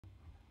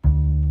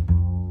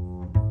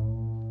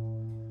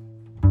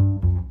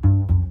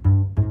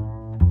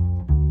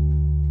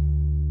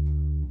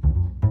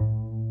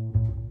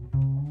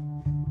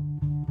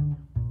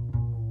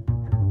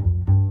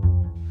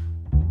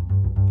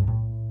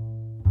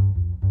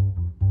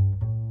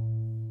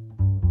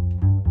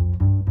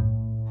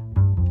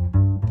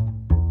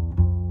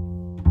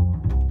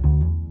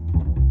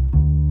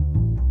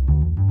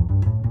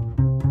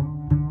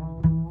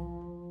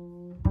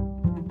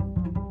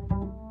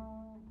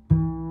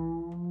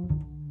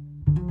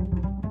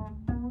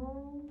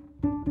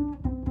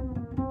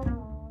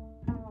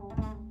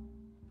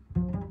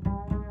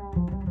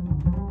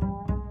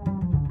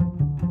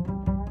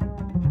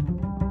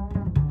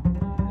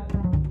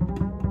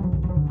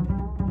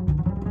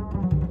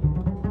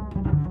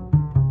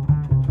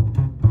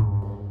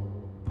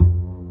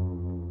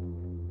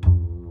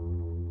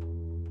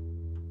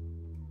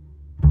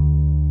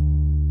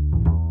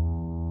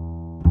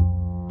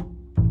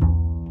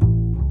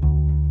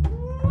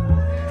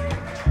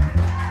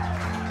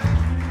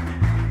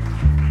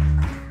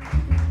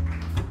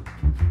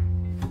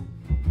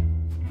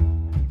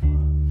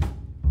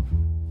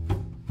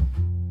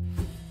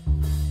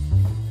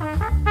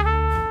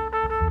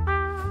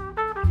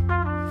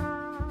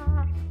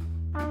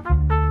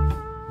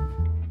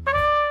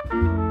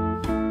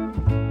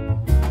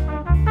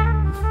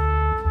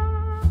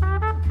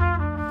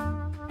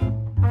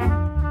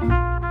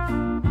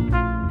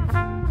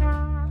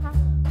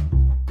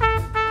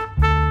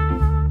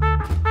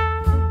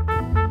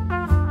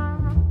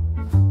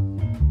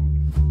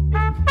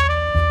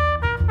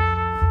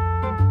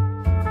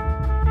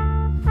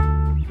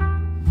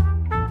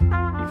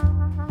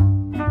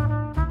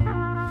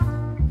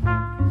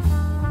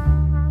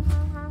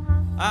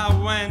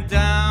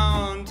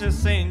to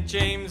St.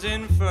 James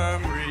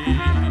Infirmary.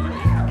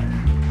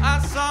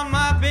 I saw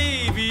my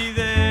baby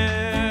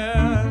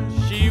there.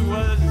 She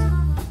was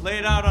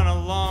laid out on a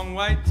long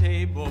white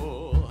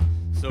table,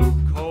 so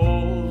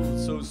cold,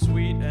 so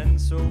sweet,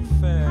 and so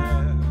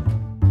fair.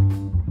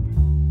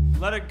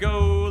 Let her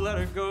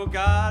go,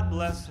 God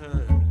bless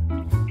her.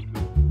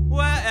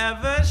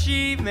 Wherever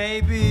she may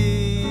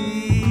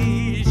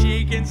be,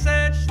 she can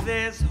search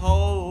this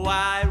whole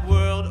wide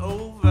world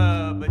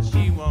over, but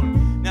she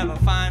won't never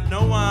find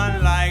no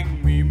one like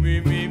me.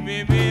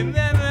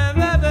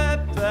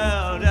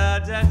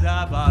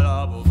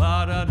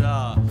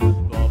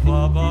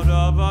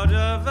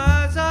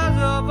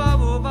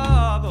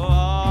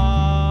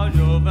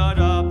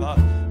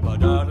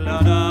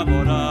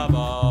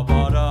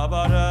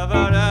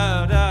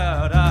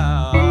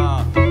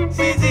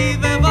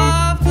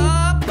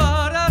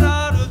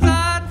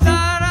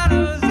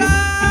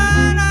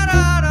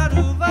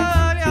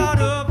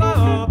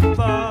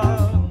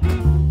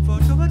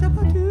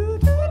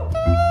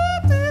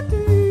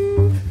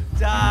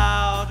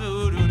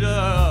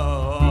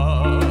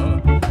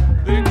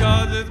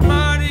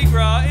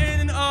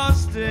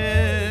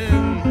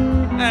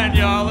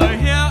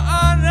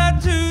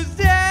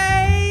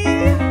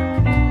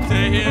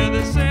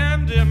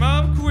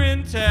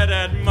 Quintet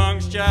at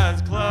Monk's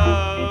Jazz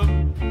Club.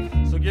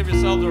 So give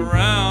yourselves a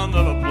round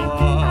of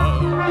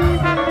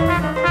applause.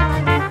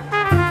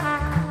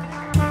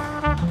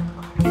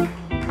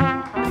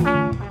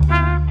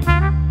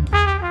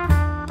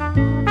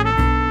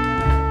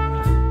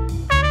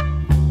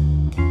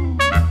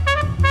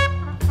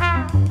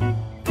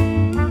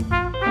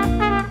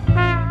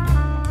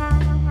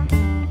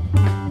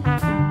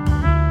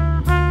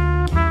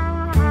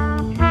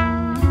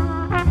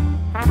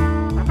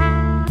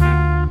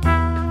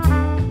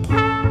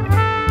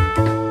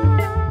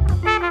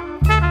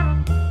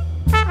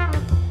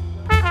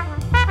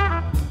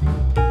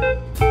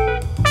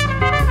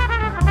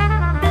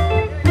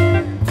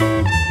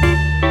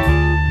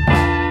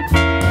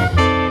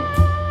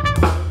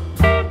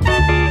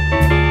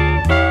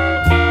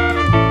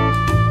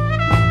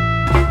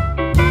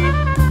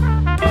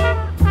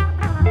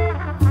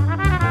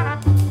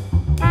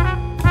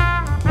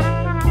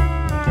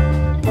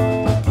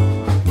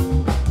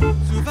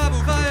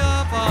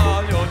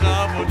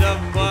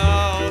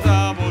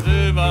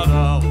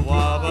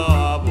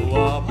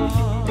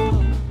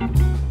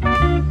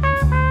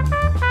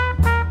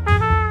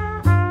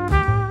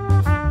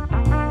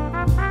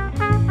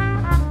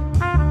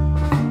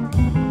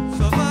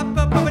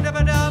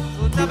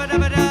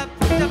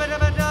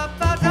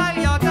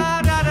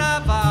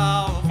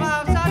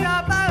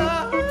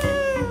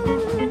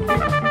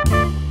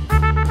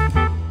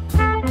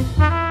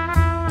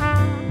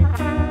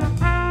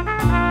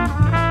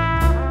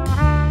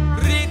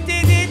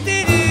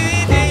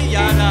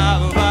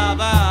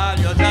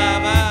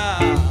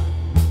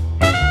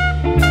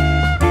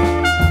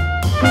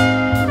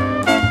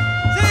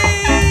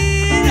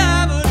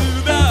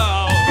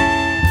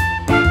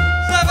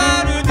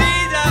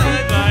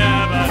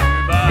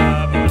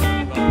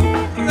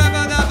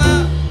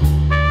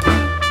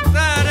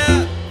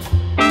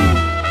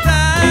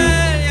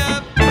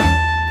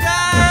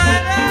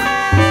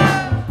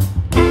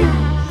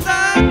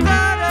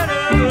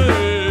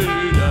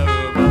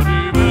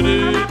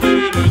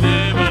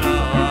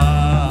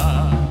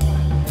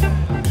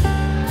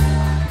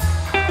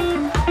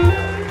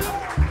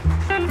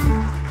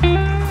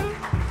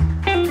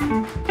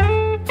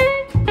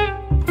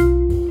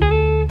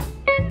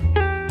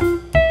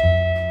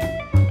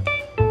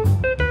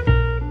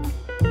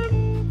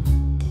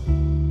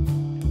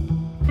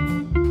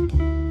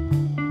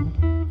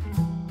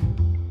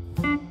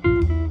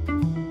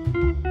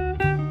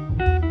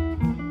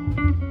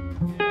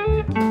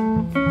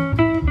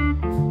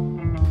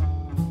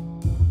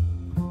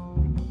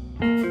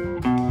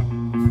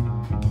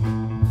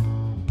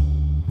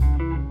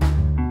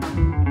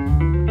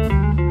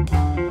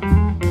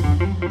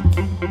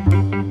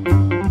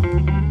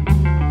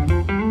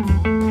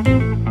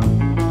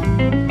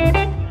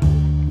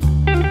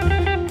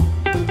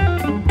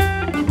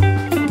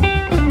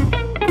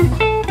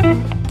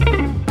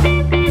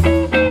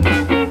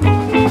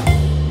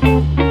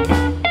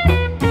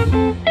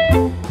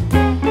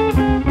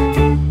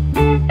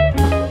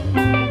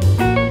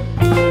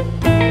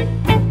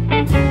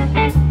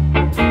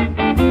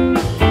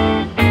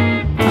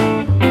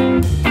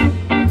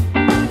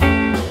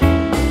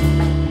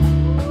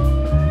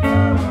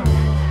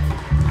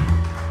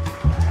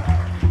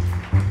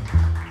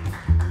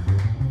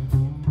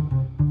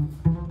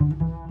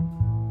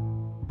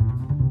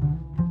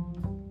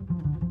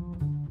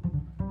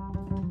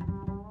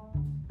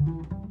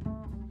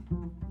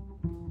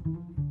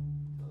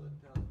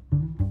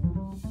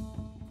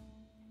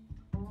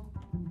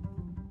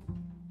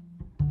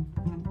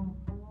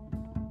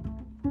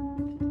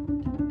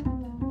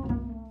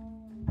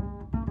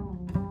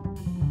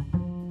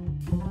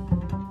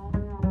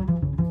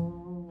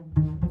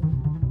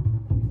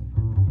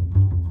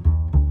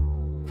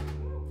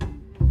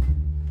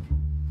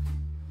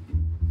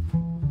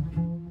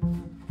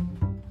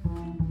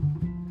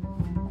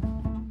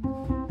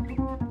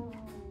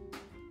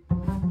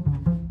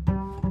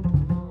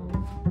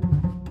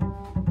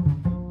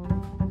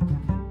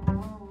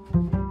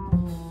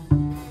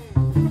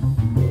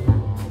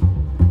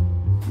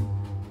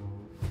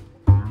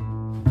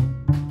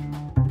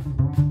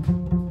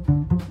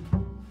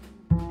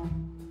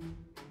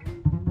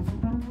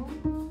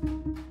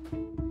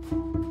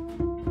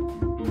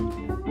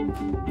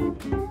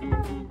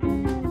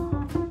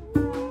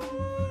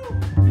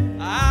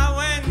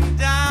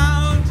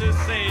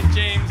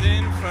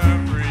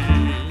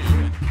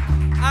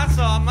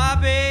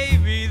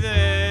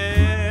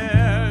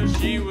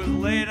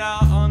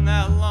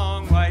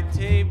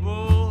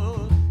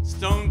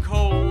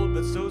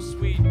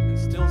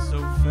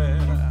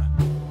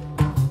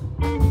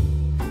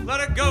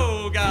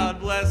 God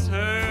bless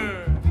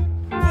her.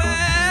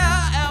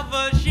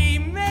 Wherever she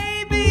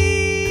may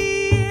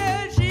be,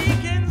 she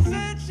can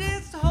search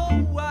this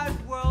whole wide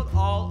world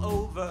all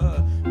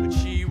over, but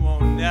she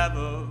won't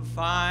never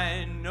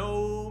find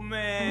no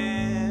man.